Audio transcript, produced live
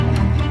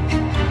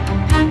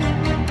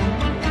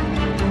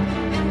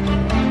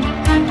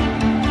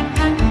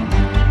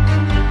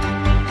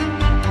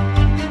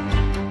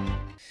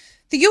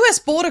US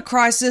border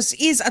crisis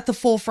is at the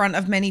forefront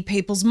of many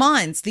people's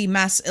minds. The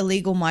mass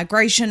illegal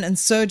migration and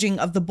surging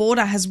of the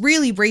border has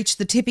really reached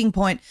the tipping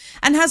point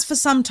and has for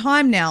some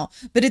time now,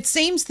 but it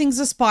seems things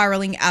are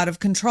spiraling out of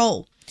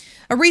control.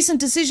 A recent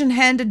decision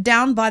handed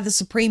down by the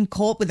Supreme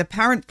Court with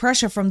apparent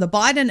pressure from the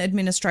Biden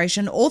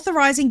administration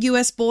authorizing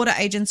US border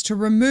agents to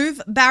remove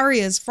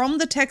barriers from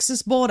the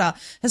Texas border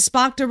has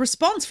sparked a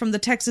response from the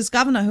Texas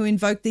governor, who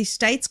invoked the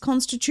state's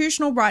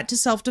constitutional right to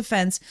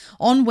self-defense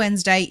on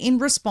Wednesday in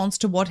response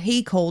to what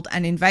he called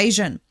an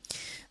invasion.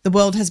 The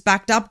world has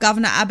backed up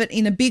Governor Abbott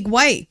in a big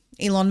way.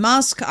 Elon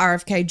Musk,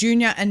 RFK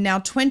Jr., and now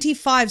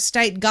 25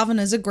 state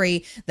governors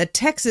agree that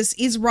Texas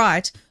is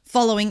right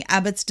following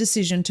Abbott's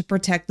decision to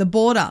protect the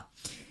border.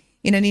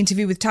 In an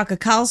interview with Tucker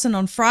Carlson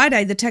on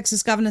Friday, the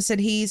Texas governor said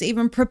he is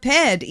even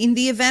prepared in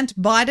the event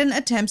Biden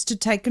attempts to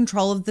take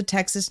control of the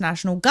Texas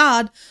National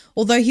Guard,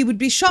 although he would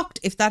be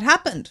shocked if that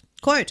happened.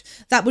 Quote,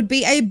 "That would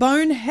be a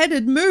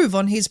boneheaded move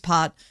on his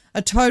part,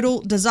 a total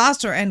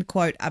disaster," end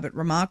quote, Abbott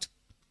remarked.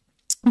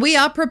 "We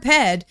are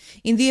prepared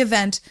in the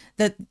event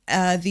that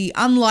the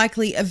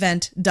unlikely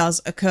event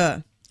does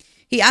occur."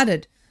 He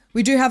added,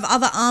 "We do have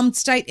other armed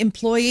state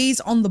employees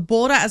on the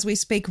border as we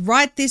speak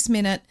right this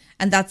minute,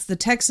 and that's the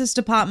Texas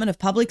Department of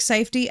Public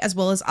Safety, as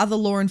well as other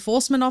law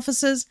enforcement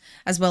officers,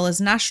 as well as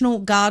National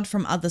Guard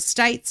from other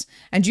states.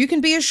 And you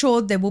can be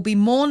assured there will be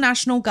more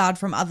National Guard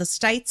from other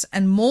states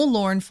and more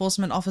law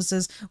enforcement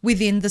officers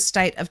within the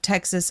state of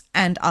Texas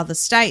and other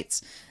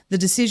states." The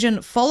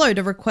decision followed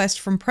a request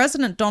from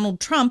President Donald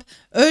Trump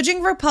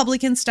urging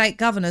Republican state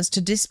governors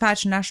to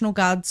dispatch National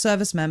Guard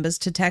service members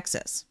to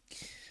Texas.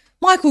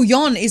 Michael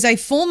Yon is a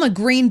former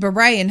Green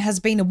Beret and has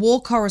been a war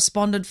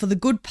correspondent for the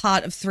good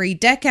part of 3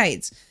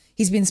 decades.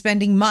 He's been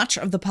spending much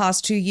of the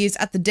past 2 years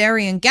at the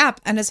Darien Gap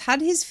and has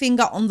had his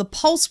finger on the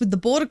pulse with the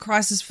border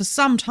crisis for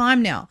some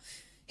time now.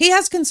 He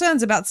has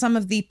concerns about some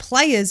of the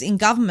players in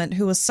government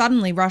who are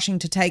suddenly rushing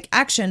to take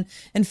action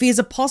and fears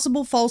a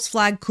possible false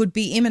flag could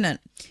be imminent.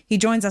 He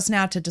joins us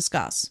now to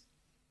discuss.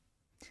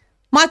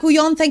 Michael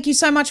Yon, thank you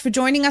so much for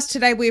joining us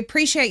today. We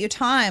appreciate your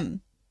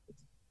time.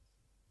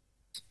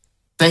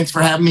 Thanks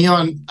for having me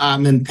on.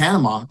 I'm in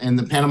Panama, and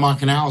the Panama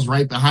Canal is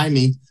right behind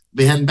me.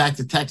 Be heading back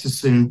to Texas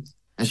soon.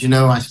 As you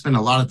know, I spend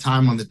a lot of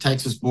time on the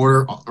Texas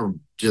border, or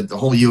the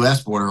whole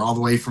U.S. border, all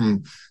the way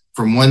from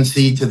one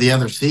sea to the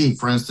other sea.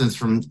 For instance,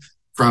 from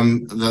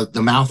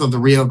the mouth of the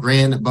Rio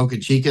Grande at Boca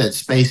Chica at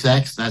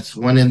SpaceX, that's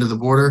one end of the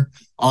border,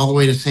 all the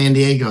way to San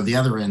Diego, the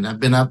other end. I've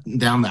been up and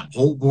down that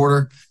whole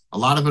border, a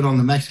lot of it on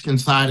the Mexican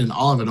side and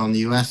all of it on the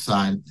U.S.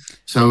 side.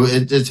 So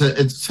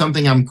it's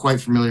something I'm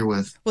quite familiar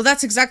with. Well,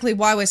 that's exactly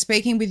why we're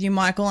speaking with you,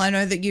 Michael. I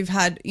know that you've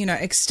had,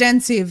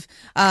 extensive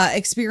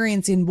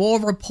experience in war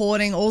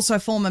reporting, also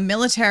former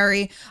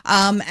military,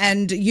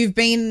 and you've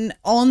been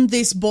on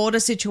this border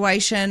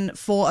situation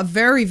for a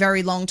very,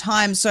 very long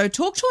time. So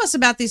talk to us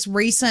about this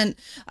recent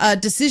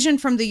decision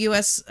from the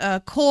U.S.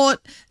 court,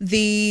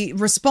 the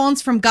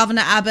response from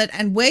Governor Abbott,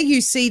 and where you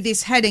see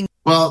this heading.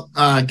 Well,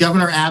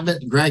 Governor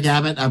Abbott, Greg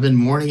Abbott, I've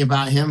been warning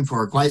about him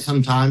for quite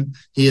some time.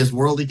 He is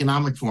World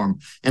Economic Forum.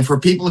 And for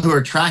people who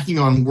are tracking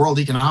on World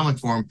Economic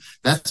Forum,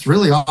 that's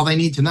really all they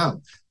need to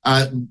know.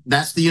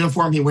 That's the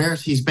uniform he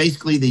wears. He's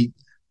basically the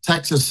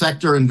Texas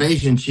sector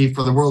invasion chief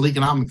for the World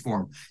Economic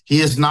Forum. He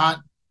is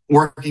not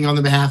working on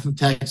the behalf of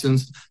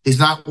Texans. He's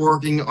not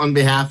working on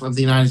behalf of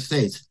the United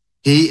States.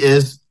 He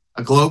is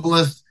a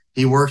globalist.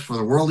 He works for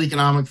the World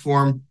Economic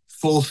Forum,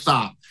 full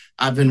stop.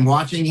 I've been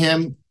watching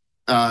him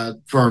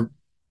for,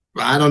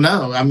 I don't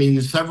know,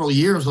 several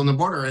years on the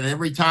border. And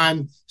every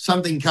time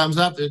something comes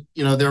up,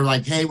 they're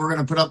like, hey, we're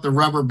going to put up the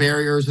rubber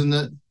barriers in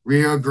the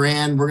Rio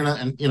Grande. We're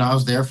going to, I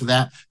was there for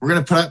that. We're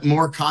going to put up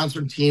more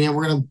concertina.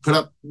 We're going to put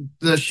up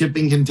the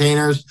shipping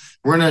containers.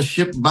 We're going to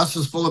ship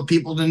buses full of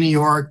people to New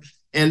York.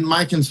 And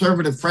my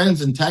conservative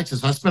friends in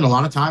Texas, I spend a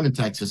lot of time in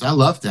Texas. I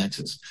love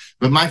Texas.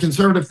 But my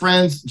conservative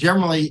friends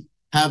generally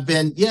have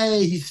been,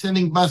 yay, he's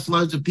sending bus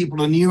loads of people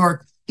to New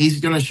York. He's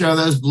going to show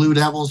those Blue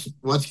Devils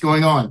what's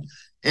going on.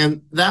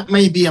 And that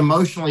may be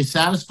emotionally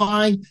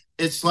satisfying.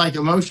 It's like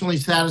emotionally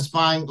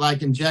satisfying,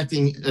 like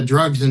injecting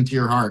drugs into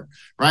your heart,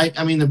 right?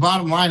 The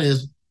bottom line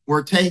is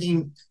we're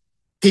taking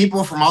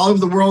people from all over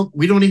the world.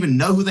 We don't even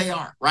know who they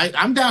are, right?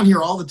 I'm down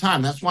here all the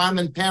time. That's why I'm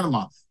in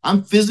Panama.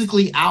 I'm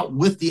physically out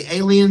with the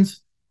aliens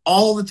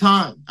all the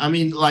time.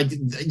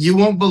 You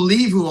won't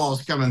believe who all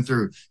is coming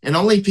through. And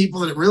only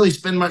people that really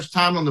spend much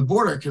time on the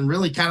border can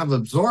really kind of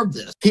absorb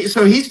this.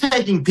 So he's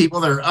taking people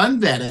that are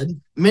unvetted,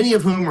 many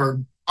of whom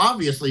are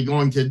obviously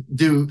going to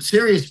do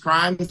serious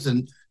crimes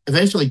and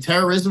eventually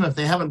terrorism if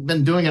they haven't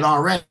been doing it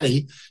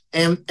already,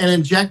 and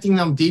injecting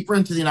them deeper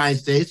into the United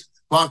States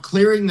while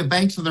clearing the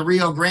banks of the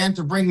Rio Grande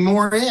to bring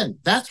more in.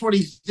 That's what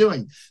he's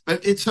doing.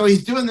 So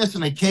he's doing this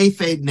in a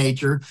kayfabe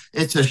nature.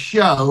 It's a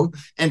show,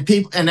 and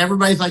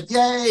everybody's like,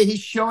 yay,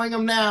 he's showing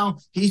them now.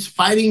 He's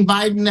fighting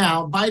Biden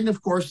now. Biden,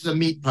 of course, is a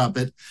meat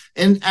puppet,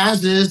 and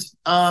as is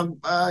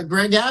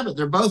Greg Abbott.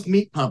 They're both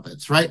meat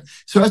puppets, right?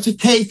 So it's a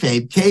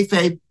kayfabe.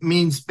 Kayfabe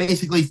means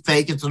basically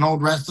fake. It's an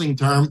old wrestling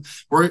term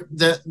where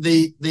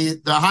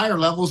the higher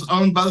levels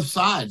own both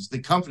sides, the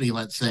company,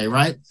 let's say,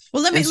 right?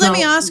 Well, let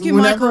me ask you,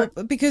 Michael,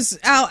 because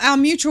our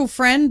mutual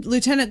friend,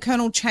 Lieutenant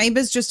Colonel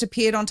Chambers, just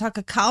appeared on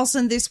Tucker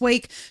Carlson this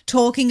week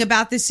talking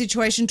about this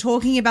situation,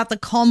 talking about the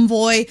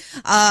convoy.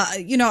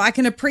 I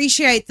can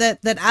appreciate that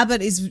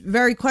Abbott is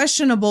very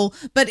questionable,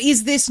 but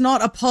is this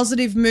not a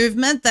positive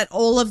movement that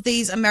all of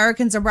these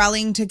Americans are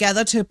rallying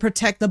together to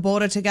protect the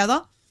border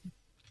together?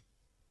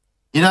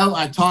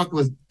 I talk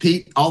with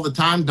Pete all the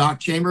time, Doc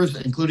Chambers,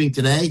 including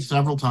today,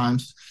 several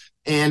times.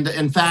 And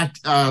in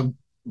fact,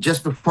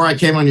 just before I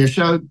came on your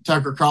show,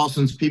 Tucker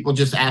Carlson's people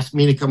just asked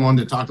me to come on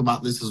to talk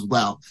about this as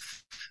well.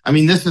 I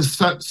mean, this is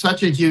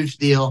such a huge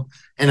deal,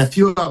 and a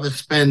few of us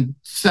spend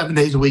 7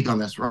 days a week on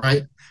this,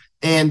 right?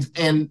 And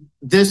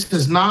this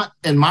is not,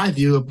 in my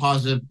view, a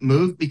positive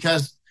move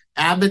because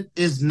Abbott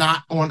is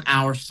not on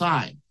our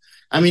side.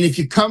 I mean, if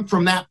you come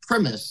from that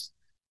premise,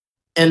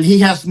 and he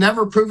has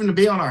never proven to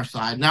be on our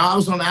side. Now, I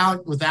was on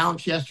with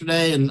Alex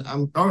yesterday and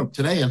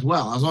today as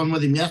well. I was on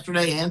with him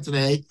yesterday and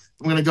today.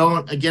 I'm going to go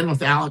on again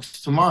with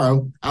Alex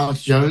tomorrow,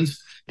 Alex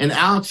Jones. And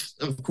Alex,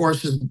 of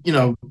course,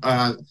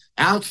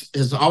 Alex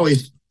has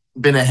always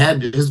been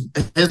ahead. His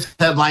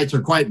headlights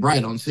are quite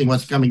bright on seeing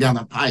what's coming down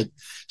the pike.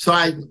 So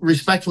I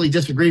respectfully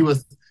disagree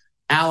with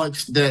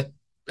Alex that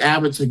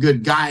Abbott's a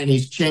good guy and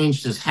he's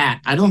changed his hat.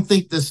 I don't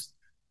think this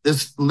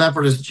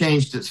leopard has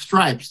changed its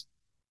stripes.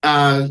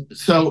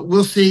 So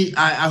we'll see.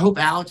 I hope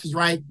Alex is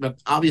right,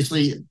 but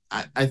obviously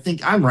I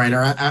think I'm right,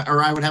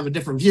 or I would have a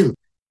different view.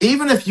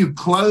 Even if you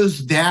close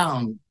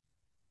down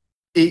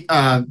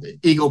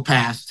Eagle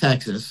Pass,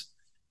 Texas,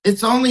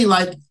 it's only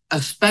like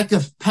a speck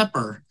of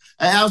pepper.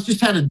 I was just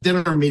had a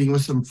dinner meeting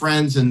with some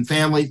friends and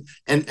family,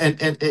 and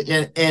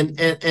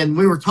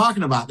we were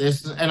talking about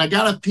this, and I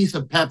got a piece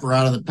of pepper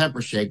out of the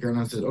pepper shaker, and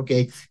I said,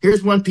 okay,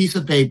 here's one piece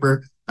of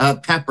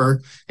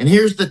pepper, and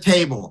here's the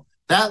table.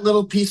 That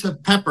little piece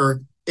of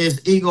pepper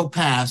is Eagle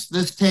Pass.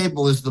 This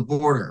table is the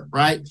border,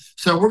 right?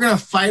 So we're going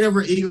to fight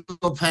over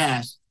Eagle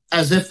Pass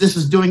as if this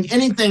is doing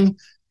anything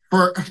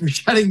for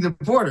shutting the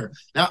border.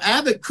 Now,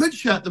 Abbott could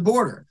shut the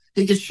border.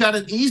 He could shut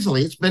it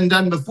easily. It's been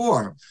done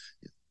before.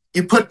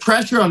 You put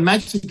pressure on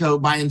Mexico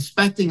by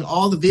inspecting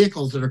all the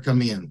vehicles that are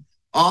coming in,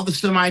 all the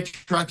semi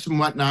trucks and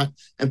whatnot.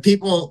 And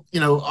people,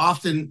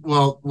 often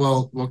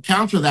will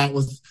counter that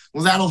with,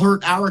 well, that'll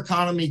hurt our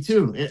economy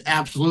too. It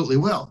absolutely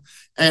will.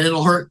 And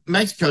it'll hurt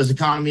Mexico's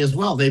economy as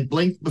well. They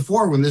blinked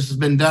before when this has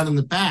been done in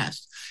the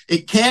past.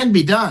 It can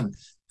be done.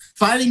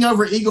 Fighting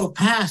over Eagle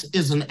Pass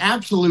is an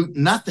absolute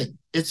nothing.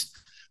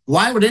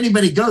 Why would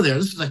anybody go there?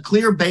 This is a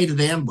clear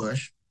baited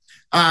ambush.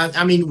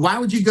 Why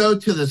would you go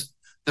to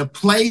the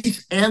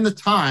place and the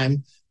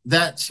time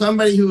that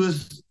somebody who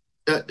is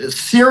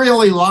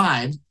serially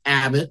lied,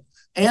 Abbott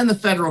and the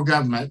federal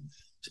government,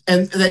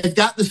 and they've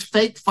got this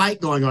fake fight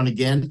going on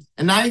again,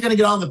 and now you're going to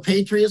get all the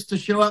Patriots to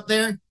show up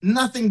there?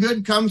 Nothing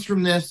good comes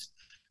from this.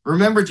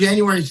 Remember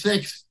January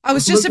 6th. I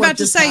was just about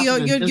to say,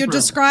 you're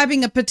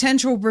describing a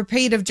potential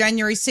repeat of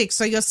January 6th,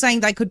 so you're saying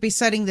they could be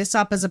setting this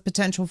up as a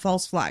potential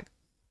false flag?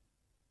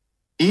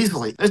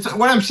 Easily.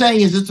 What I'm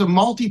saying is it's a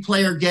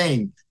multiplayer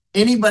game.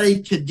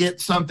 Anybody could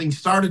get something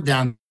started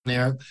down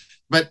there,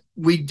 but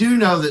we do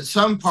know that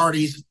some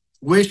parties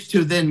wish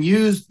to then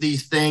use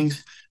these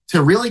things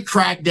to really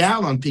crack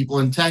down on people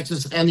in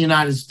Texas and the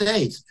United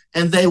States.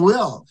 And they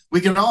will.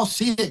 We can all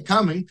see it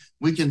coming.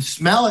 We can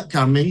smell it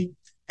coming.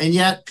 And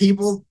yet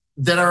people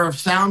that are of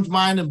sound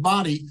mind and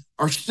body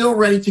are still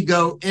ready to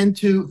go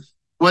into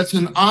what's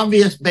an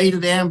obvious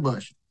baited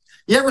ambush.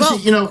 You ever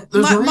see,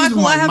 there's a reason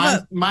Michael, why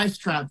mice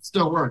traps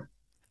still work.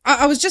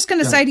 I was just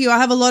going to say to you, I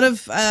have a lot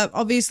of,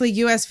 obviously,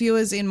 US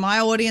viewers in my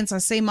audience. I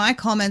see my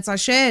comments. I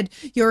shared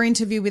your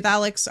interview with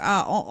Alex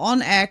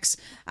on X,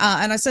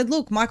 and I said,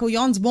 look, Michael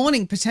Yon's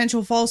warning,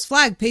 potential false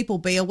flag, people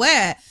be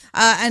aware.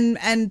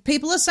 And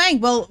people are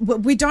saying, well,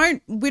 we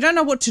don't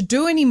know what to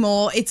do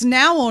anymore. It's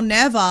now or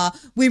never.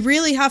 We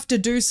really have to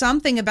do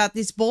something about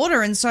this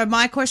border. And so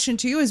my question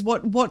to you is,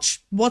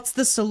 what's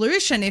the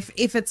solution?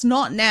 If it's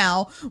not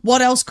now,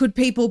 what else could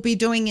people be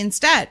doing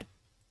instead?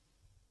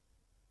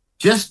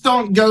 Just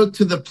don't go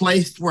to the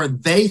place where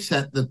they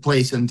set the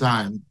place and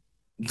time.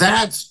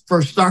 That's,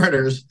 for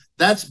starters,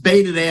 that's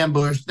baited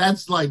ambush.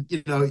 That's like,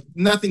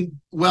 nothing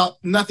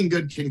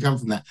good can come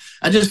from that.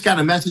 I just got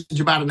a message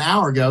about an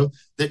hour ago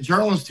that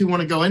journalists who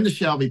want to go into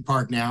Shelby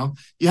Park now,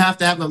 you have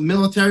to have a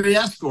military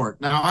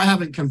escort. Now, I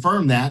haven't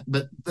confirmed that,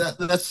 but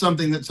that's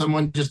something that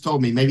someone just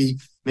told me. Maybe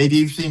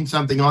you've seen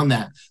something on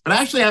that. But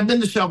actually, I've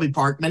been to Shelby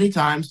Park many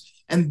times.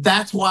 And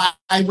that's why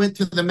I went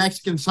to the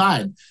Mexican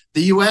side.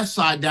 The U.S.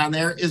 side down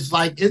there is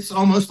like, it's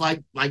almost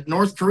like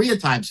North Korea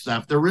type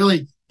stuff. They're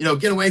really,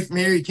 get away from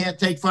here. You can't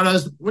take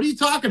photos. What are you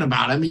talking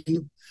about? I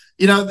mean,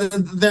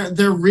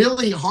 they're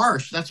really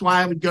harsh. That's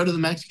why I would go to the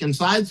Mexican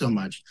side so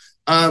much.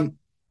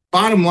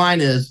 Bottom line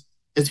is,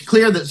 it's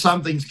clear that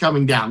something's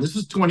coming down. This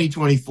is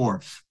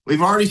 2024.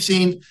 We've already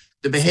seen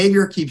the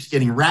behavior keeps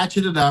getting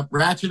ratcheted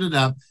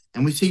up.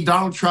 and we see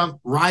Donald Trump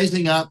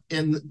rising up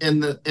in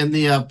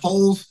the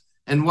polls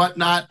and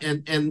whatnot,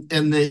 and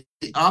the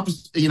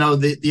opposite,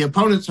 the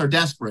opponents are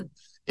desperate.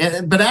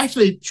 But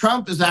actually,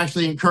 Trump is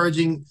actually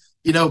encouraging,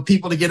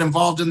 people to get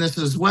involved in this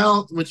as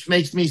well, which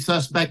makes me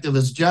suspect of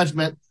his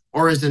judgment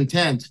or his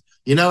intent.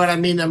 You know what I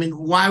mean? I mean,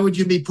 why would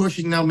you be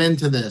pushing them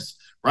into this,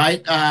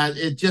 right?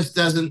 It just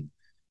doesn't.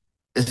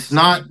 It's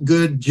not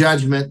good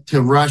judgment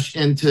to rush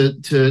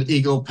into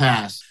Eagle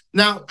Pass.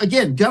 Now,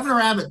 again, Governor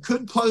Abbott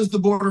could close the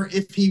border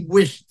if he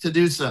wished to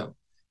do so.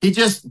 He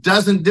just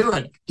doesn't do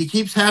it. He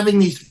keeps having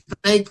these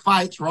fake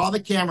fights where all the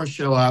cameras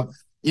show up.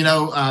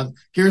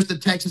 Here's the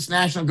Texas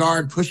National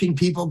Guard pushing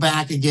people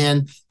back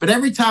again. But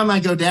every time I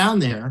go down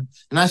there,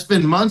 and I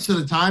spend months at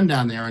a time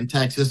down there in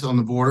Texas on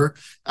the border,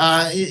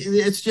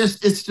 it's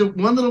just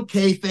one little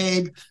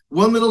kayfabe,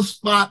 one little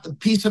spot, a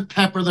piece of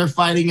pepper they're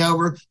fighting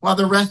over, while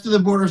the rest of the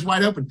border is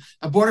wide open.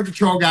 A Border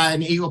Patrol guy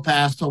in Eagle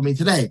Pass told me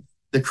today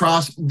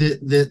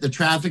the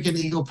traffic in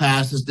Eagle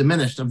Pass is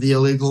diminished of the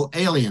illegal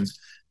aliens.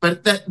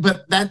 But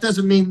that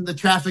doesn't mean the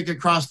traffic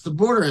across the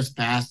border has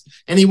passed.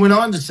 And he went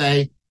on to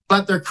say,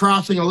 but they're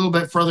crossing a little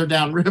bit further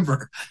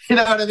downriver. You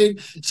know what I mean?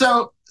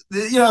 So,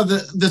 the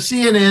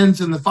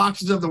CNNs and the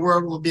Foxes of the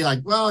world will be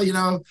like, well,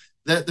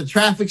 the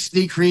traffic's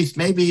decreased.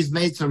 Maybe he's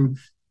made some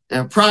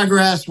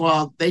progress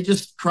while they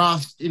just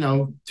crossed,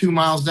 2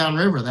 miles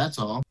downriver. That's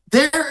all.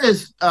 There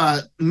is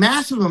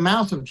massive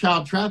amounts of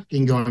child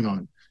trafficking going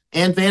on.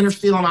 And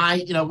Vandersteel and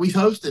I, we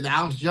hosted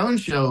Alex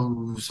Jones'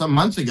 show some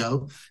months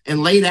ago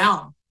and laid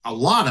out a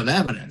lot of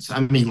evidence. I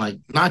mean, like,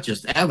 not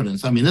just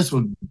evidence. I mean, this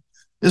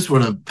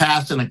would have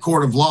passed in a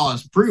court of law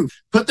as proof.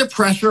 Put the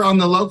pressure on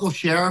the local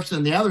sheriffs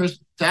and the others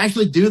to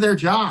actually do their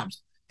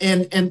jobs.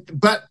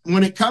 But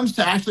when it comes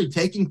to actually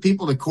taking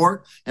people to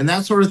court and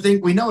that sort of thing,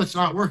 we know it's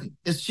not working.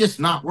 It's just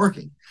not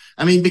working.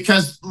 I mean,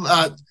 because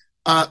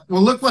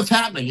look what's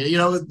happening.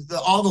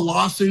 All the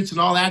lawsuits and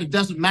all that, it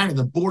doesn't matter.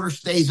 The border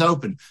stays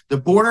open. The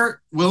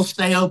border will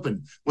stay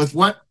open. With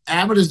what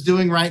Abbott is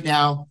doing right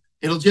now,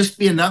 it'll just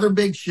be another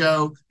big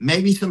show.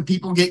 Maybe some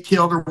people get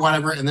killed or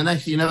whatever, and the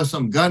next thing you know,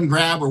 some gun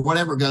grab or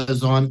whatever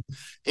goes on,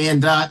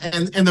 and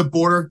the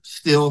border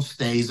still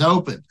stays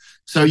open.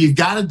 So you've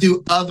got to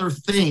do other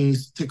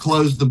things to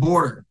close the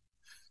border,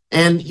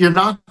 and you're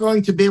not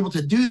going to be able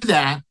to do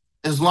that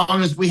as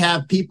long as we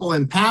have people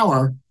in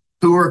power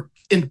who are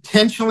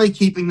intentionally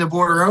keeping the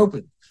border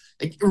open.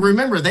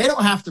 Remember, they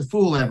don't have to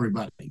fool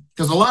everybody,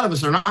 because a lot of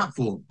us are not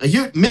fooled.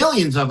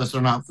 Millions of us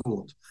are not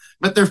fooled,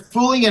 but they're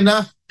fooling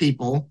enough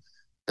people,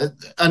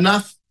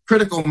 enough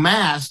critical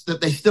mass,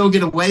 that they still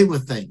get away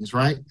with things,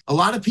 right? A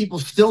lot of people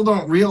still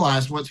don't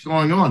realize what's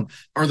going on.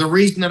 Or the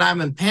reason that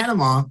I'm in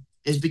Panama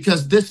is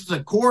because this is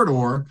a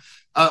corridor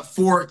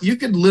you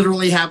could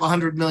literally have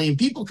 100 million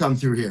people come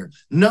through here.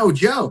 No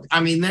joke. I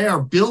mean, they are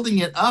building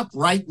it up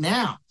right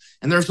now.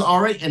 And there's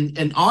already,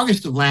 in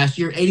August of last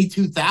year,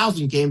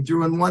 82,000 came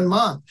through in 1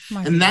 month.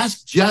 And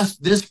that's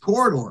just this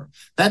corridor.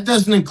 That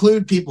doesn't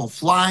include people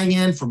flying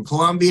in from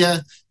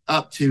Colombia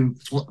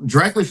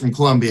directly from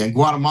Colombia and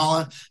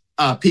Guatemala,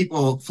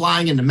 people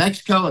flying into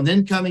Mexico and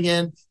then coming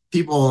in.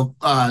 People,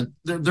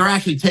 they're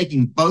actually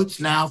taking boats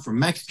now from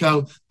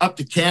Mexico up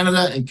to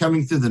Canada and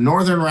coming through the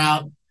northern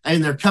route.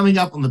 And they're coming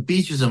up on the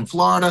beaches in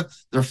Florida.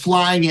 They're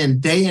flying in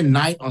day and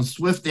night on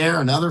Swift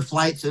Air and other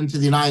flights into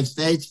the United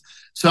States.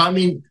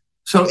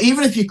 So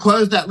even if you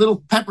close that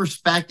little pepper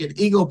speck at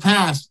Eagle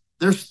Pass,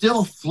 they're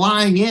still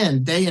flying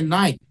in day and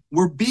night.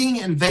 We're being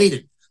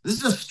invaded.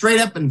 This is a straight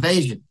up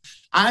invasion.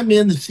 I'm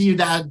in the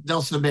Ciudad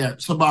del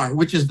Sabar,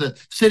 which is the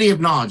city of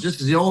knowledge.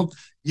 This is the old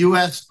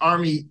U.S.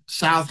 Army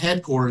South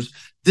headquarters.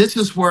 This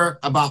is where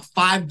about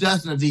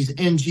 6 of these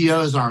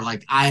NGOs are,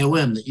 like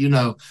IOM,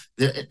 that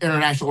the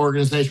International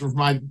Organization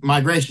for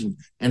Migration,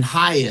 and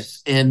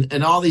HIAS,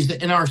 and all these, the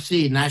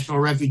NRC, National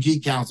Refugee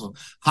Council.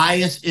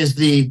 HIAS is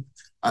the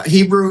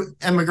Hebrew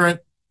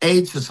Immigrant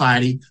Aid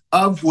Society,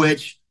 of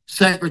which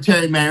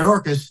Secretary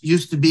Mayorkas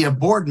used to be a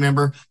board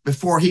member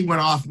before he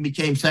went off and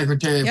became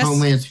Secretary of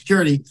Homeland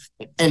Security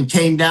and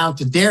came down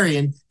to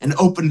Darien and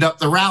opened up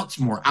the routes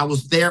more. I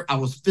was there. I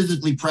was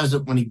physically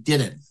present when he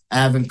did it. I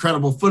have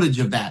incredible footage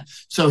of that.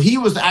 So he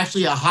was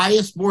actually a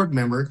highest board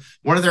member.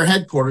 One of their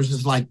headquarters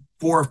is like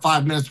 4 or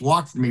 5 minutes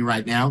walk from me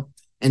right now.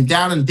 And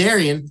down in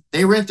Darien,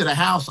 they rented a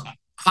house.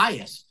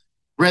 Highest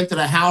rented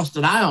a house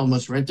that I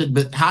almost rented,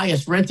 but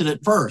Highest rented it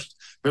first.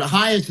 But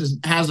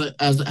Highest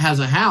has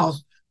a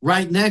house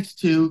right next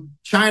to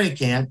China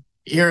Camp.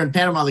 Here in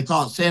Panama, they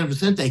call it San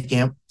Vicente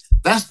Camp.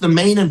 That's the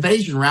main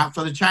invasion route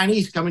for the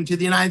Chinese coming to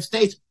the United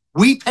States.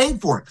 We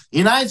paid for it. The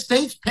United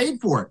States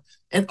paid for it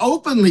and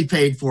openly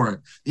paid for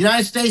it. The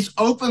United States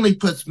openly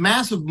puts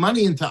massive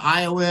money into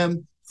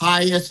IOM,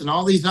 Pius, and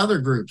all these other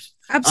groups.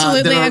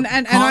 Absolutely, and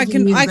I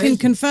can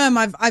confirm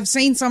I've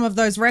seen some of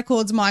those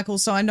records, Michael.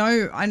 So I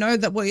know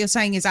that what you're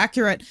saying is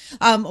accurate.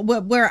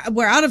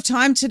 We're out of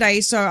time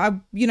today, so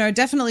I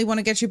definitely want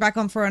to get you back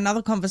on for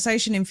another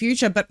conversation in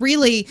future. But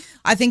really,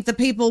 I think the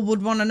people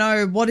would want to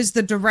know, what is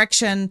the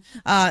direction?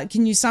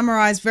 Can you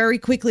summarize very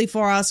quickly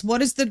for us?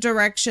 What is the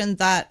direction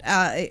that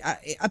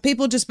are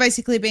people just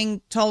basically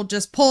being told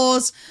just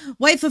pause,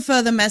 wait for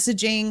further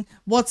messaging?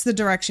 What's the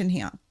direction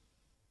here?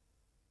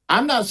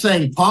 I'm not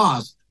saying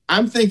pause.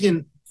 I'm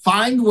thinking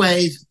find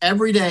ways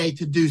every day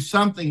to do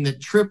something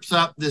that trips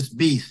up this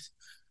beast,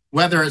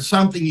 whether it's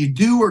something you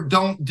do or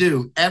don't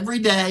do. Every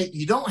day,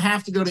 you don't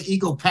have to go to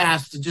Eagle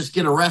Pass to just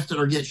get arrested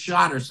or get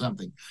shot or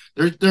something.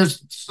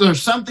 There's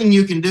something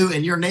you can do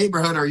in your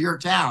neighborhood or your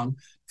town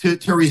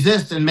to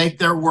resist and make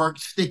their work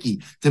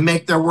sticky, to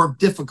make their work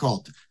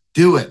difficult.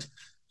 Do it.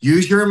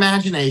 Use your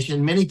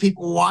imagination. Many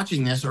people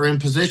watching this are in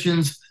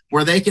positions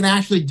where they can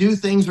actually do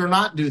things or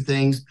not do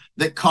things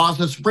that cause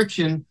us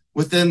friction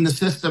within the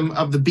system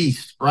of the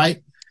beast,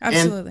 right?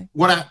 Absolutely.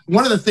 And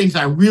one of the things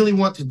I really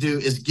want to do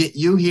is get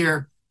you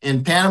here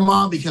in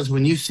Panama, because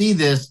when you see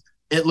this,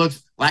 it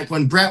looks like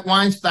when Brett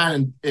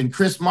Weinstein and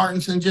Chris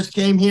Martinson just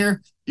came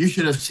here. You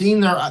should have seen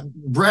their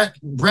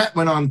Brett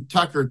went on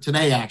Tucker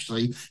today,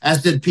 actually,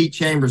 as did Pete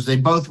Chambers. They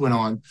both went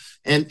on.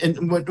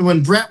 And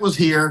when Brett was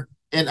here,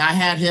 and I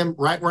had him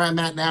right where I'm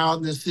at now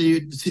in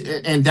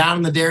the and down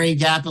in the Darien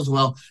Gap as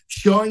well,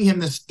 showing him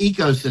this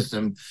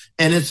ecosystem.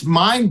 And it's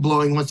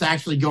mind-blowing what's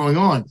actually going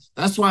on.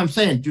 That's why I'm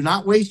saying, do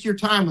not waste your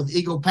time with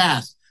Eagle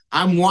Pass.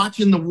 I'm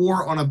watching the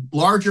war on a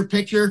larger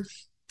picture.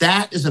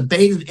 That is a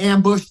baited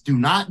ambush. Do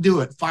not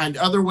do it. Find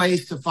other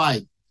ways to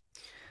fight.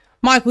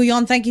 Michael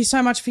Yon, thank you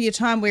so much for your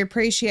time. We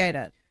appreciate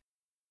it.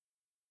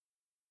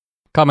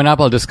 Coming up,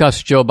 I'll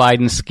discuss Joe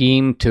Biden's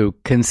scheme to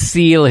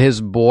conceal his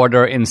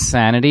border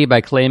insanity by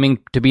claiming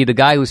to be the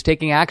guy who's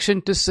taking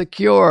action to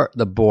secure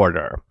the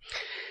border.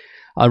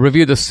 I'll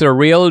review the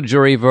surreal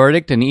jury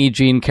verdict in E.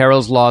 Jean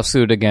Carroll's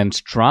lawsuit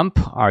against Trump,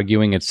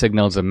 arguing it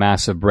signals a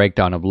massive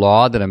breakdown of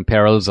law that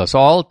imperils us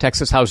all.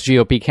 Texas House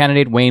GOP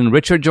candidate Wayne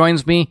Richard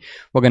joins me.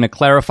 We're going to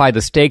clarify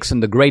the stakes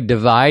and the great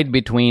divide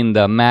between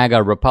the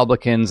MAGA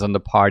Republicans and the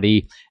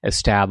party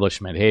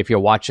establishment. Hey, if you're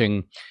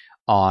watching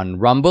on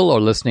Rumble or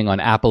listening on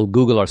Apple,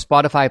 Google, or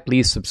Spotify,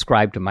 please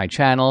subscribe to my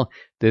channel.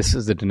 This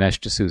is the Dinesh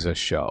D'Souza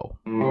Show.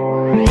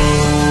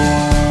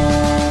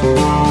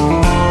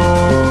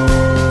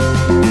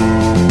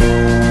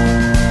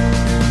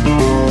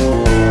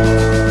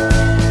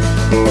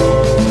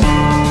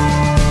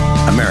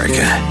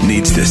 America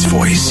needs this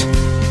voice.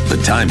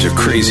 The times are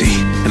crazy.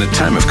 In a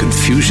time of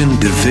confusion,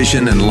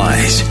 division, and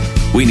lies,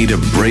 we need a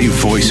brave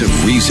voice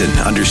of reason,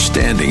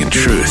 understanding, and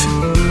truth.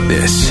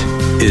 This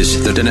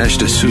is the Dinesh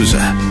D'Souza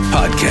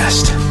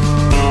Podcast.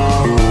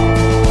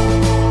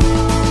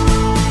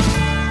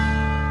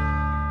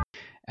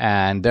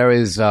 And there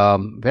is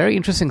very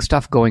interesting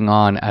stuff going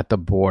on at the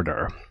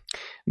border.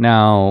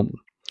 Now,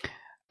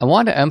 I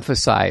want to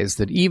emphasize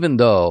that even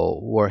though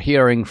we're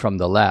hearing from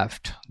the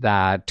left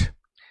that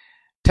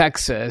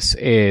Texas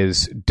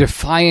is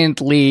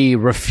defiantly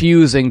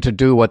refusing to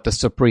do what the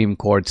Supreme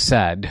Court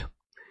said,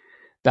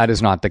 that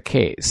is not the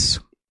case.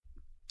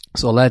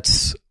 So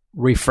let's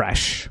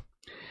refresh.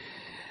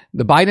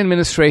 The Biden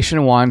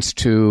administration wants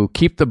to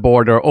keep the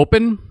border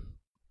open.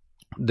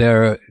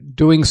 They're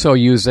doing so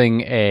using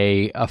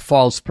a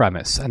false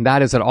premise, and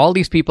that is that all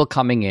these people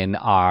coming in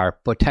are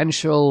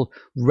potential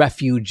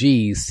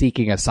refugees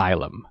seeking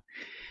asylum.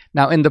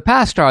 Now, in the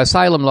past, our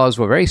asylum laws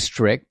were very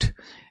strict.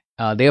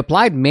 They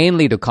applied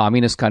mainly to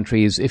communist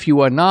countries if you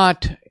were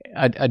not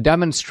a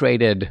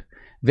demonstrated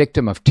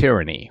victim of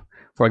tyranny.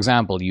 For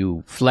example,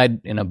 you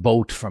fled in a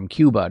boat from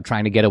Cuba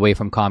trying to get away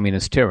from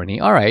communist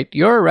tyranny. All right,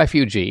 you're a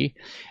refugee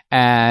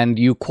and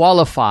you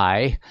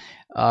qualify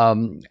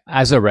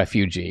as a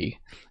refugee.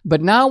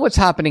 But now what's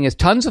happening is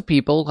tons of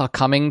people are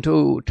coming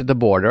to the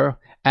border,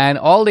 and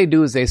all they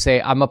do is they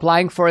say, I'm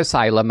applying for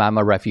asylum, I'm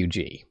a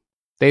refugee.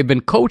 They've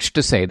been coached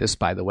to say this,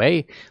 by the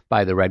way,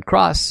 by the Red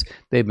Cross.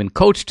 They've been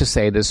coached to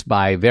say this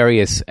by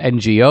various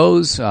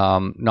NGOs,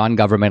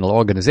 non-governmental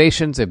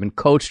organizations. They've been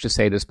coached to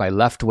say this by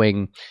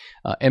left-wing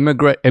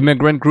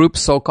immigrant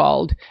groups,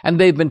 so-called. And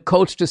they've been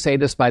coached to say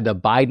this by the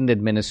Biden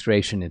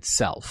administration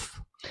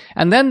itself.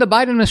 And then the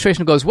Biden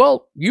administration goes,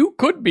 well, you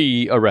could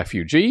be a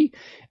refugee,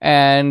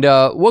 and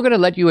we're going to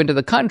let you into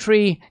the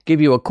country,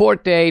 give you a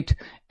court date,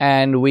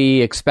 and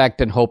we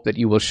expect and hope that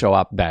you will show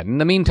up then. In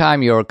the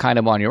meantime, you're kind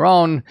of on your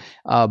own,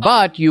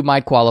 but you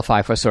might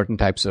qualify for certain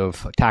types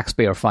of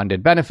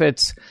taxpayer-funded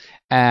benefits.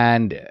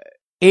 And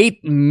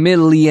 8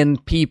 million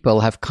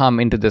people have come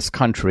into this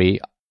country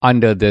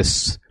under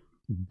this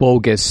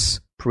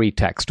bogus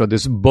pretext or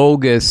this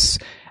bogus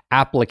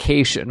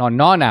application or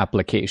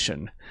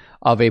non-application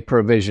of a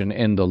provision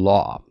in the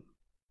law.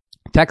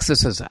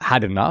 Texas has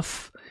had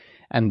enough,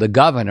 and the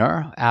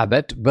governor,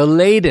 Abbott,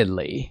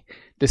 belatedly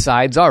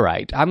decides, all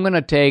right, I'm going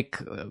to take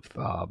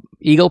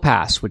Eagle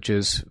Pass, which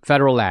is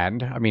federal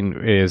land,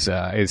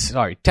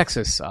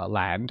 Texas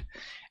land,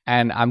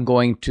 and I'm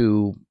going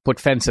to put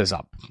fences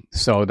up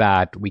so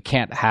that we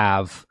can't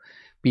have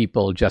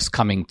people just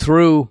coming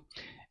through.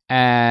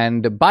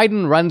 And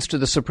Biden runs to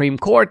the Supreme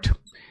Court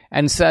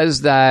and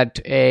says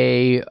that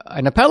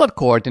an appellate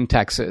court in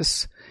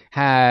Texas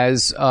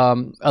has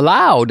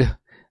allowed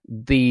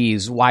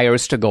these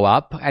wires to go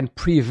up and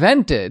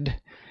prevented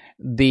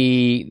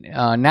the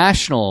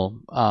national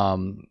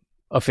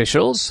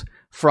officials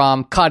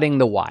from cutting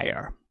the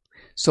wire.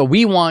 So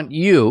we want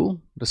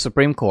you, the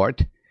Supreme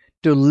Court,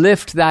 to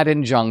lift that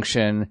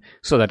injunction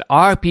so that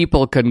our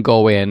people can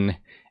go in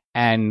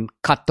and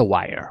cut the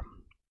wire.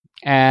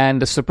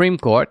 And the Supreme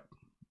Court,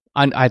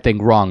 I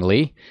think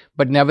wrongly,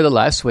 but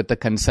nevertheless, with the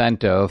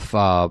consent of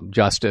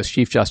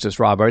Chief Justice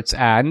Roberts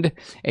and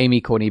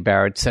Amy Coney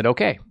Barrett, said,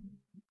 okay,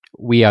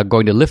 we are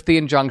going to lift the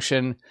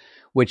injunction,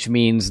 which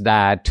means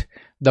that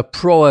the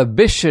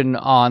prohibition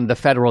on the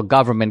federal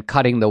government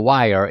cutting the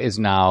wire is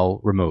now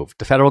removed.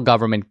 The federal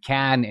government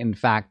can, in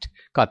fact,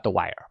 cut the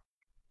wire.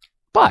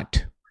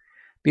 But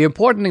the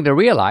important thing to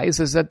realize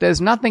is that there's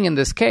nothing in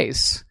this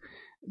case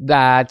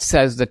that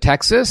says that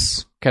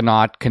Texas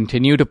cannot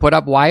continue to put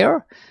up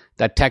wire,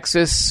 that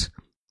Texas,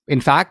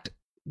 in fact,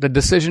 the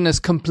decision is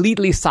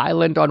completely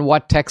silent on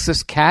what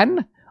Texas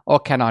can or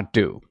cannot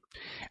do.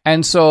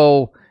 And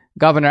so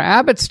Governor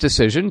Abbott's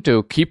decision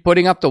to keep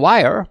putting up the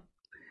wire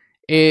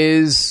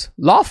is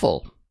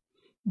lawful.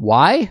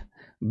 Why?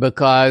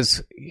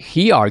 Because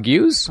he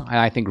argues, and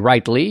I think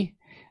rightly,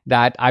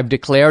 that I've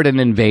declared an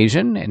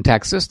invasion in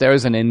Texas. There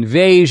is an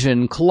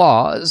invasion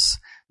clause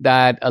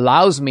that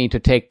allows me to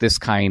take this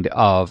kind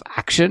of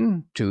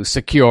action to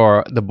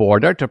secure the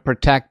border, to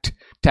protect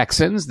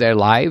Texans, their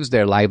lives,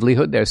 their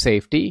livelihood, their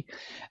safety.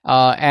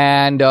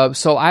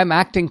 So I'm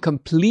acting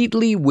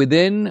completely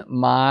within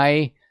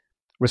my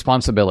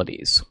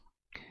responsibilities.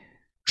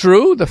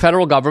 True, the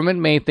federal government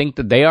may think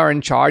that they are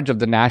in charge of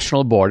the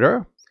national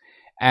border,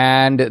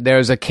 and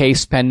there's a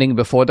case pending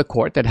before the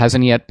court that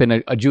hasn't yet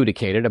been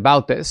adjudicated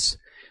about this.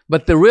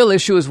 But the real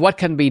issue is what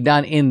can be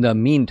done in the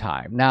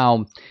meantime.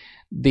 Now,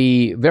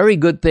 the very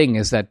good thing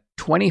is that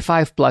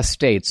 25 plus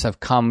states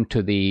have come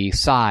to the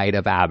side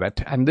of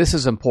Abbott. And this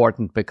is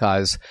important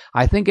because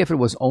I think if it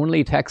was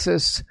only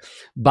Texas,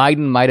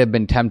 Biden might have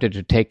been tempted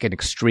to take an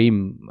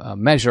extreme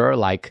measure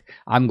like,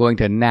 I'm going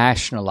to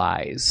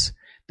nationalize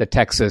the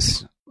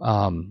Texas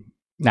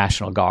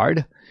National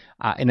Guard.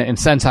 In a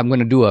sense, I'm going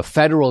to do a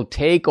federal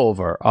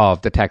takeover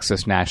of the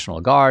Texas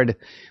National Guard,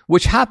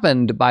 which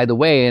happened, by the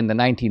way, in the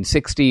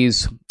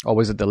 1960s, or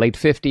was it the late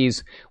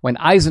 50s, when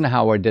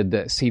Eisenhower did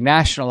this. He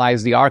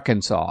nationalized the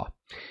Arkansas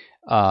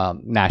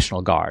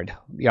National Guard,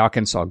 the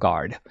Arkansas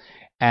Guard.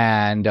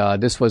 And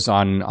this was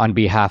on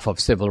behalf of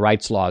civil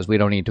rights laws. We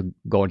don't need to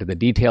go into the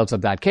details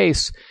of that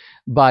case.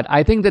 But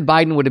I think that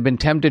Biden would have been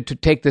tempted to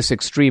take this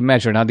extreme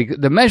measure. Now,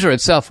 the measure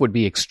itself would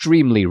be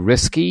extremely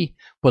risky,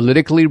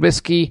 politically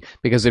risky,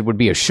 because it would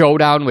be a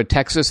showdown with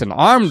Texas, an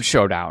armed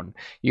showdown.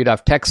 You'd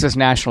have Texas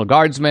National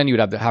Guardsmen. You'd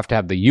have to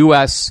have the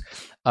U.S.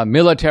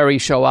 Military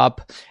show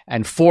up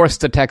and force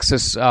the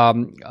Texas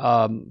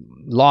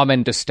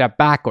lawmen to step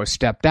back or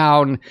step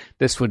down.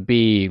 This would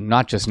be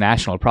not just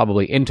national,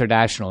 probably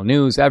international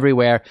news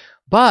everywhere.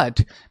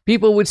 But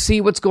people would see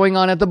what's going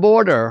on at the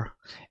border.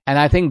 And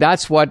I think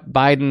that's what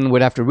Biden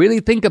would have to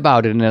really think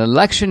about in an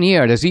election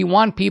year. Does he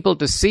want people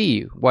to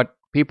see what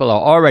people are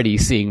already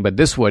seeing, but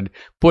this would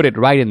put it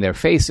right in their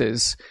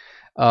faces,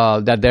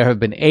 that there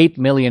have been 8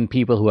 million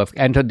people who have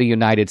entered the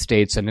United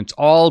States, and it's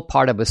all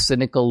part of a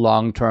cynical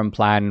long-term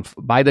plan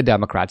by the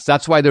Democrats.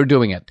 That's why they're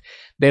doing it.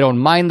 They don't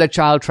mind the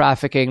child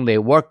trafficking.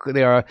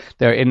 They're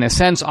in a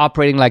sense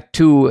operating like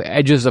two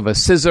edges of a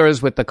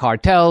scissors with the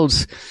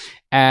cartels.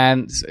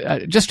 And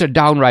just a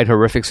downright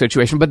horrific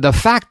situation. But the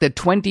fact that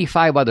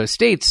 25 other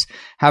states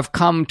have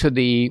come to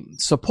the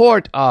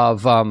support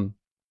of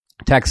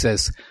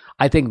Texas,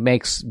 I think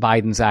makes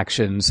Biden's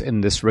actions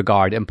in this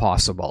regard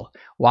impossible.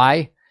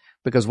 Why?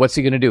 Because what's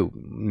he going to do?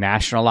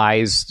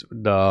 Nationalize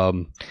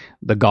the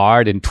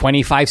Guard in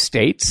 25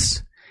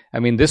 states? I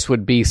mean, this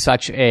would be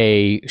such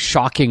a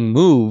shocking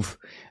move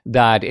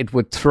that it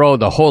would throw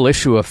the whole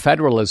issue of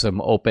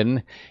federalism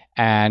open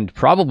and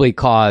probably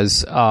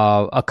cause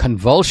a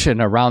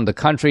convulsion around the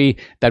country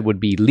that would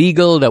be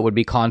legal, that would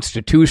be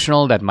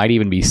constitutional, that might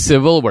even be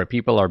civil, where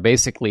people are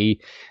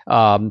basically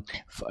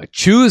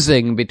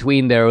choosing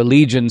between their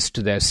allegiance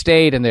to their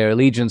state and their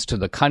allegiance to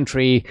the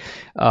country.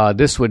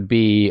 This would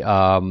be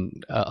a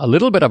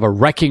little bit of a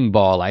wrecking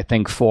ball, I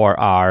think, for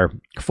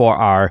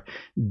our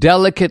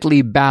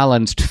delicately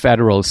balanced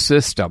federal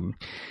system.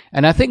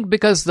 And I think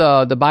because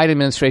the Biden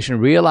administration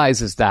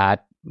realizes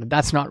that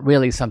that's not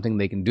really something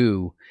they can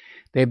do,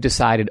 they've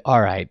decided, all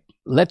right,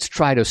 let's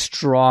try to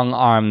strong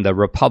arm the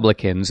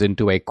Republicans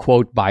into a,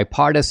 quote,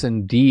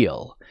 bipartisan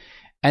deal.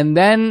 And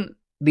then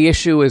the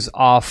issue is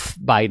off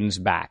Biden's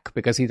back,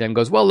 because he then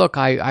goes, well, look,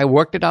 I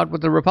worked it out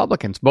with the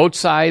Republicans. Both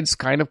sides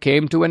kind of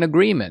came to an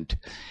agreement.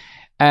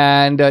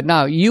 And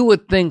now you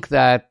would think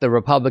that the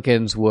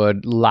Republicans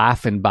would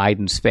laugh in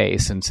Biden's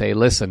face and say,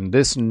 listen,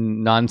 this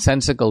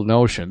nonsensical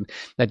notion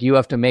that you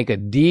have to make a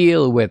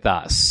deal with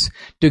us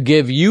to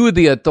give you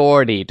the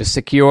authority to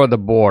secure the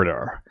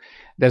border.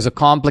 There's a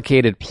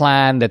complicated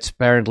plan that's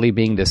apparently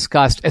being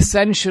discussed.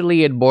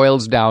 Essentially, it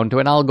boils down to,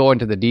 and I'll go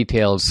into the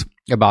details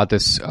about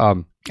this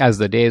as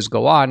the days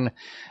go on,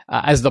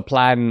 as the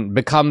plan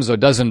becomes or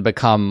doesn't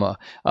become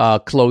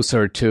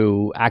closer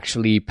to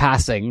actually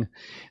passing.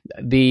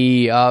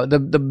 The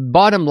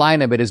bottom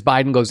line of it is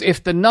Biden goes,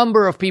 if the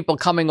number of people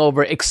coming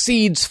over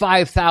exceeds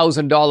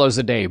 $5,000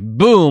 a day,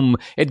 boom,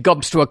 it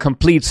comes to a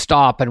complete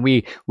stop, and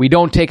we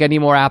don't take any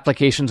more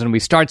applications, and we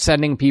start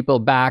sending people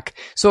back.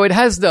 So it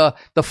has the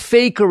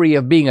fakery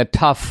of being a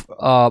tough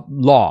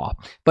law,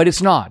 but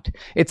it's not.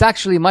 It's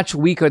actually much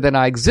weaker than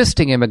our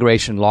existing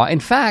immigration law.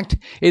 In fact,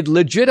 it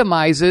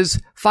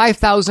legitimizes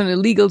 5,000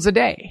 illegals a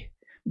day.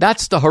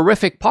 That's the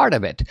horrific part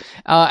of it.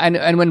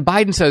 And when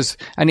Biden says,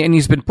 and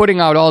he's been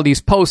putting out all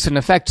these posts in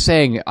effect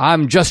saying,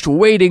 I'm just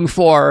waiting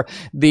for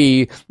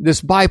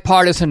this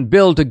bipartisan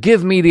bill to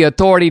give me the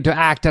authority to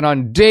act, and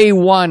on day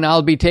one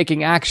I'll be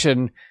taking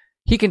action.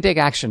 He can take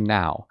action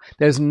now.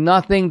 There's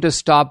nothing to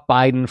stop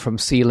Biden from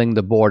sealing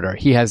the border.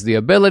 He has the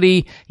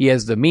ability. He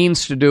has the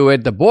means to do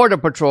it. The Border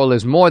Patrol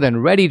is more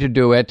than ready to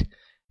do it.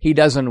 He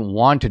doesn't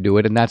want to do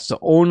it, and that's the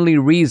only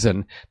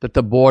reason that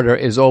the border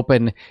is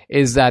open,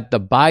 is that the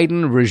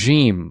Biden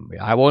regime,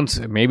 I won't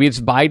say, maybe it's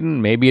Biden,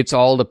 maybe it's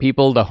all the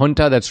people, the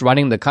junta that's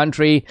running the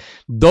country,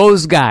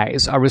 those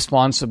guys are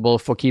responsible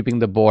for keeping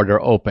the border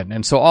open.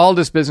 And so all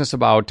this business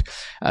about,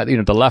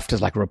 the left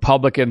is like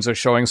Republicans are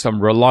showing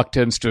some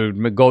reluctance to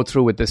go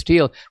through with this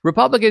deal.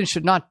 Republicans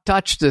should not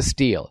touch this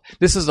deal.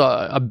 This is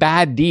a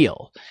bad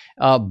deal.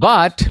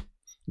 But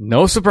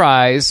no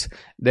surprise,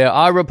 there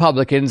are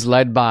Republicans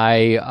led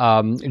by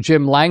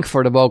Jim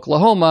Lankford of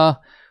Oklahoma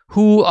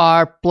who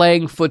are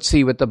playing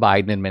footsie with the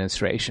Biden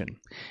administration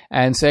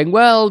and saying,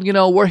 well,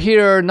 we're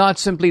here not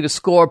simply to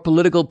score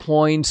political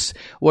points.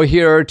 We're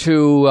here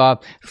to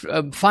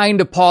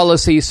find a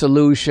policy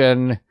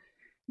solution.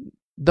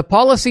 The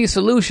policy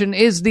solution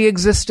is the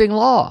existing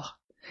law.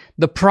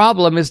 The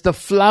problem is the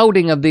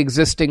flouting of the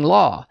existing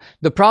law.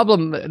 The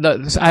problem,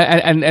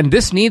 and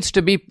this needs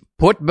to be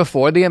put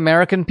before the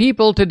American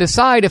people to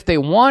decide if they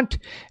want,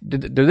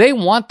 do they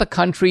want the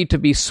country to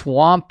be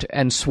swamped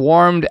and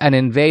swarmed and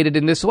invaded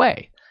in this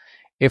way?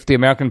 If the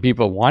American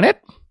people want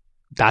it,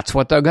 that's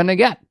what they're going to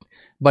get.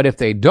 But if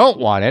they don't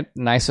want it,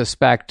 and I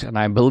suspect and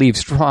I believe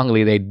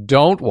strongly they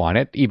don't want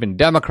it, even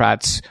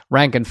Democrats,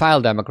 rank and file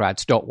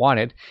Democrats don't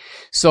want it.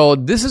 So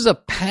this is a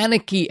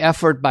panicky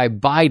effort by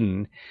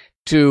Biden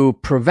to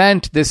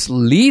prevent this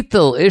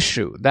lethal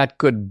issue that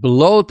could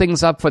blow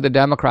things up for the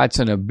Democrats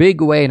in a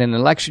big way in an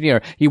election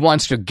year. He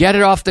wants to get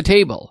it off the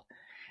table.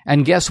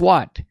 And guess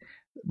what?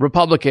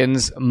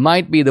 Republicans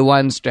might be the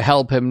ones to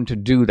help him to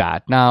do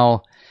that.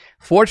 Now,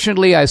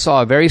 fortunately, I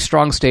saw a very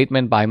strong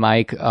statement by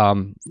Mike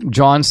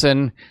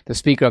Johnson, the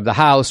Speaker of the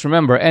House.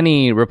 Remember,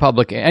 any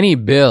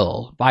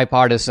bill,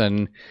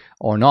 bipartisan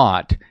or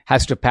not,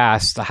 has to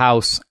pass the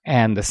House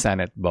and the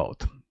Senate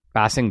both.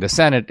 Passing the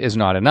Senate is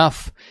not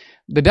enough.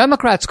 The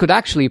Democrats could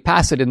actually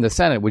pass it in the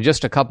Senate with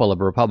just a couple of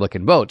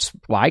Republican votes.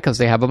 Why? Because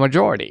they have a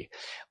majority.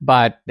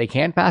 But they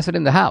can't pass it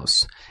in the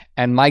House.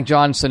 And Mike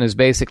Johnson has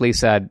basically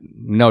said,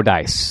 no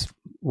dice.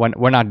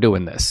 We're not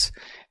doing this.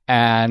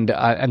 And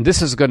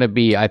this is going to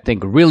be, I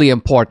think, really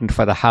important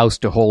for the House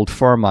to hold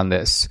firm on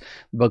this,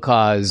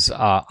 because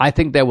I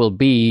think there will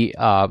be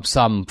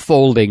some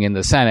folding in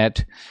the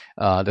Senate.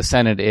 The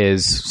Senate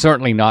is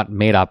certainly not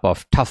made up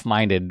of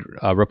tough-minded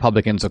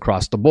Republicans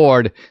across the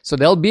board, so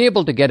they'll be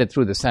able to get it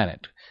through the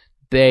Senate.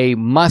 They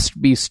must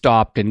be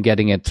stopped in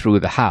getting it through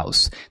the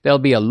House. There'll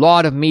be a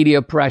lot of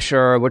media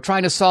pressure. We're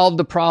trying to solve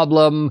the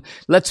problem.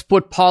 Let's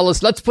put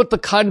the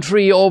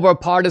country over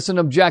partisan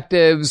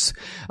objectives.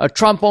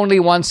 Trump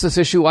only wants this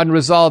issue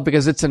unresolved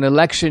because it's an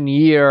election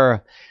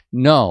year.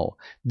 No,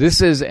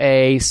 this is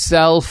a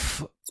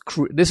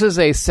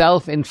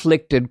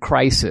self-inflicted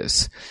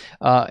crisis,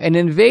 an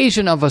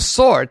invasion of a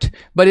sort,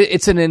 but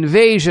it's an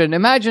invasion.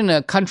 Imagine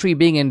a country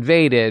being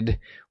invaded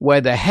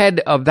where the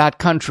head of that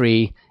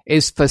country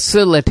is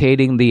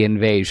facilitating the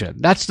invasion.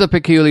 That's the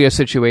peculiar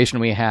situation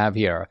we have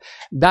here.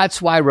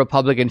 That's why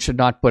Republicans should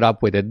not put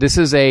up with it. This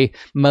is a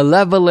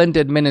malevolent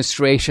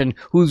administration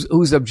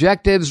whose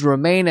objectives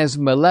remain as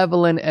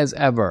malevolent as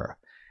ever.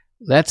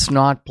 Let's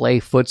not play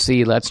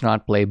footsie. Let's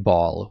not play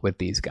ball with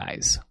these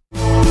guys.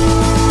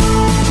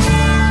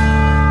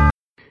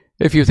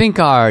 If you think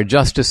our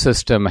justice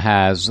system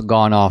has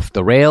gone off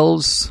the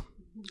rails,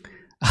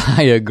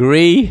 I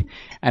agree,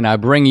 and I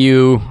bring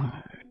you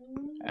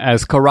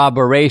as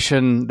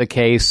corroboration the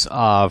case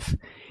of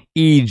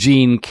E.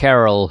 Jean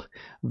Carroll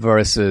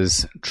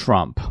versus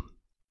Trump.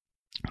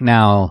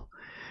 Now,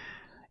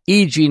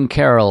 E. Jean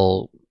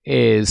Carroll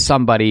is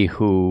somebody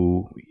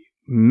who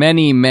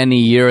many, many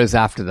years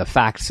after the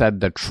fact said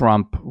that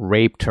Trump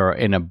raped her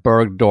in a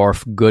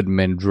Bergdorf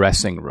Goodman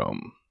dressing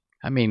room.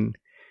 I mean,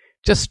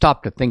 just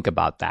stop to think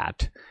about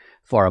that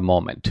for a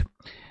moment.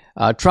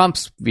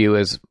 Trump's view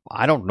is,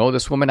 I don't know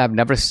this woman. I've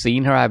never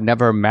seen her. I've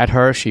never met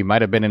her. She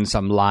might have been in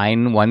some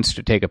line once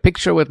to take a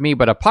picture with me.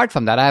 But apart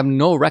from that, I have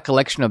no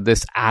recollection of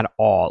this at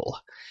all.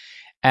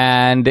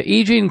 And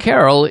E. Jean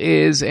Carroll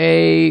is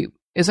an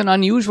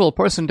unusual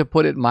person, to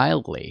put it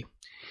mildly.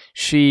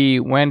 She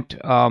went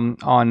on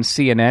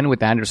CNN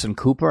with Anderson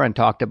Cooper and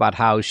talked about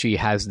how she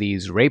has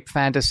these rape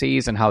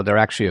fantasies and how they're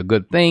actually a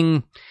good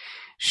thing.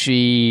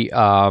 She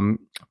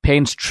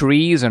paints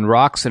trees and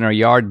rocks in her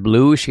yard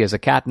blue. She has a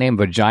cat named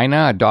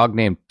Vagina, a dog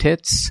named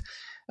Tits.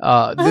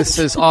 This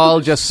is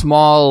all just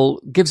small,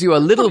 gives you a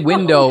little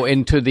window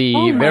into the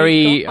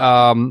very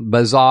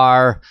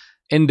bizarre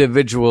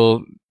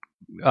individual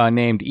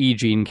named E.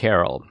 Jean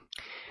Carroll.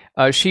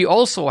 She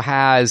also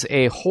has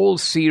a whole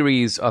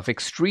series of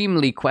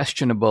extremely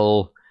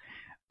questionable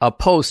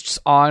posts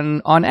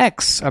on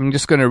X. I'm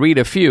just going to read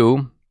a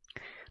few.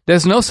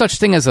 There's no such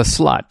thing as a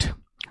slut.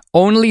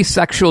 Only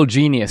sexual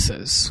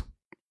geniuses.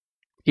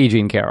 E.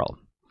 Jean Carroll.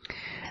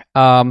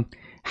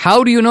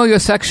 How do you know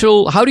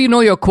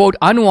your quote,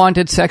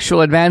 unwanted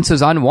sexual advance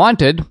is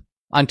unwanted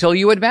until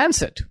you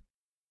advance it?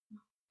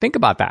 Think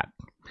about that.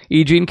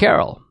 E. Jean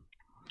Carroll.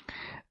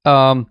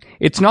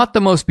 It's not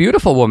the most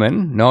beautiful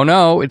woman.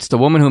 No, it's the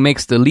woman who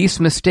makes the least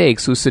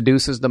mistakes who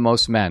seduces the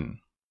most men.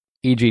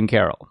 E. Jean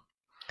Carroll.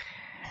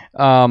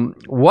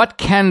 What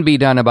can be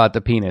done about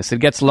the penis? It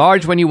gets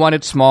large when you want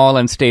it small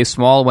and stays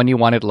small when you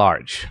want it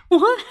large.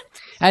 What?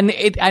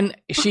 And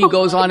she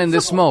goes on in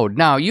this mode.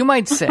 Now, you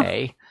might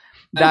say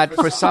that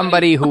for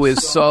somebody who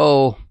is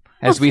so,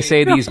 as we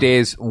say these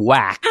days,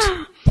 whacked,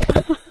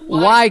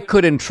 why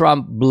couldn't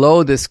Trump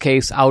blow this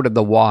case out of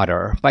the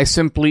water by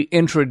simply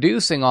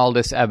introducing all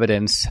this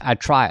evidence at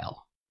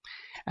trial?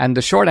 And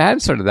the short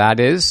answer to that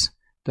is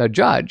the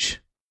judge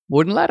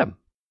wouldn't let him.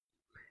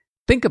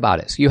 Think about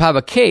it. You have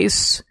a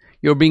case,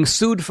 you're being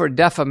sued for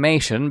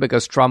defamation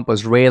because Trump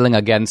was railing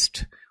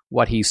against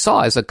what he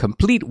saw as a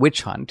complete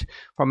witch hunt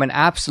from an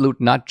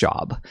absolute nut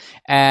job.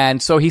 And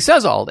so he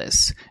says all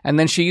this, and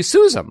then she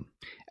sues him.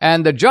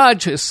 And the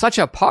judge is such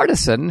a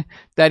partisan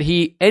that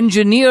he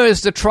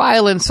engineers the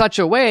trial in such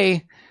a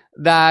way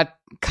that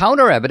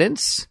counter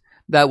evidence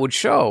that would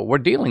show we're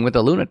dealing with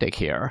a lunatic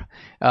here.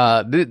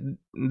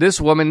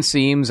 This woman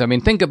seems,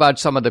 think about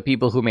some of the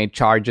people who made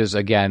charges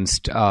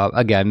against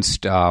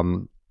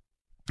Kavanaugh.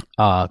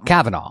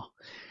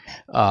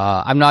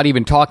 I'm not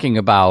even talking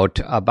about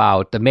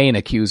the main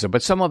accuser,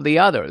 but some of the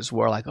others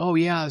were like, oh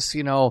yes,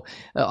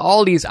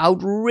 all these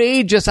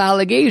outrageous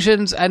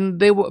allegations, and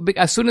they were,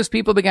 as soon as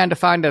people began to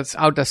find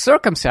out the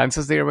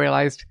circumstances, they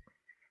realized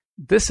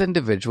this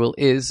individual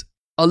is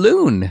a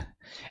loon.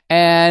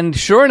 And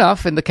sure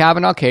enough, in the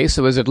Kavanaugh case,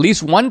 there was at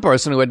least one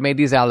person who had made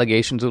these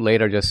allegations who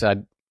later just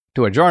said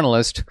to a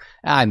journalist,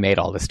 I made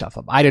all this stuff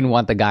up. I didn't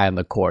want the guy on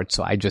the court,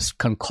 so I just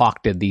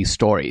concocted these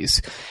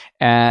stories.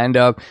 And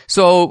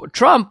so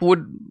Trump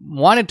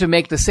wanted to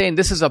make the same.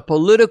 This is a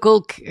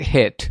political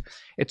hit.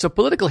 It's a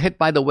political hit,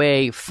 by the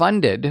way,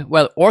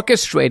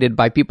 orchestrated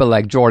by people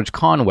like George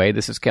Conway.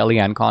 This is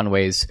Kellyanne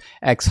Conway's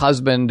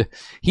ex-husband.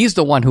 He's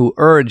the one who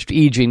urged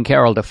E. Jean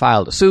Carroll to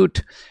file the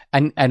suit.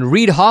 And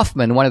Reid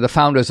Hoffman, one of the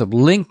founders of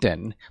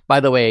LinkedIn,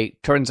 by the way,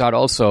 turns out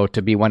also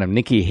to be one of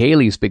Nikki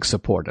Haley's big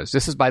supporters.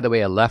 This is, by the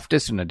way, a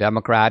leftist and a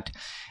Democrat.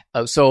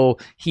 So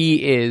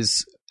he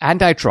is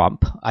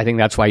anti-Trump. I think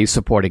that's why he's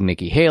supporting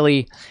Nikki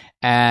Haley.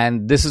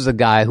 And this is a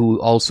guy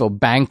who also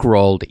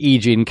bankrolled E.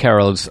 Jean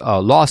Carroll's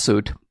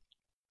lawsuit.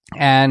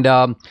 And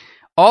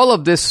all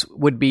of this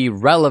would be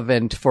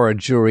relevant for a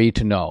jury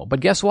to know. But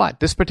guess what?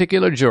 This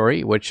particular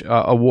jury, which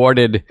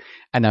awarded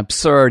an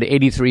absurd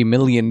 $83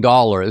 million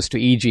to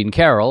E. Jean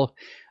Carroll,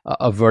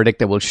 a verdict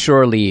that will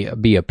surely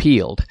be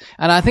appealed.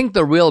 And I think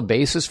the real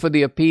basis for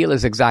the appeal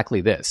is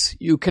exactly this.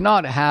 You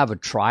cannot have a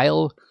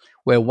trial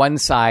where one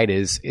side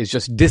is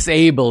just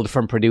disabled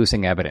from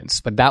producing evidence.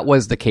 But that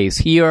was the case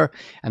here,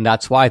 and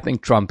that's why I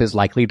think Trump is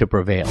likely to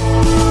prevail.